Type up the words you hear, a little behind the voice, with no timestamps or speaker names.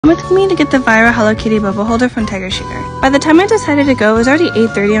Mama took me to get the viral Hello Kitty Boba holder from Tiger Sugar. By the time I decided to go, it was already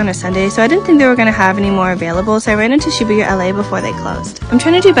 8:30 on a Sunday, so I didn't think they were going to have any more available, so I ran into Shibuya LA before they closed. I'm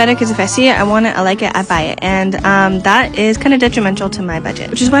trying to do better because if I see it, I want it, I like it, I buy it, and that is kind of detrimental to my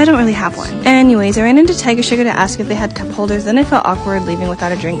budget, which is why I don't really have one. Anyways, I ran into Tiger Sugar to ask if they had cup holders, then I felt awkward leaving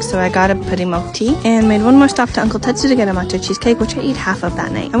without a drink, so I got a pudding milk tea, and made one more stop to Uncle Tetsu to get a matcha cheesecake, which I ate half of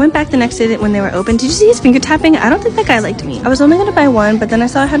that night. I went back the next day when they were open. Did you see his finger tapping? I don't think that guy liked me. I was only going to buy one, but then I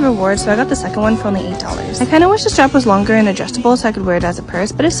saw I had rewards, so I got the second one for only $8. I kind of wish the strap was longer and adjustable so I could wear it as a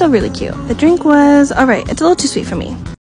purse, but it's still really cute. The drink was alright, it's a little too sweet for me.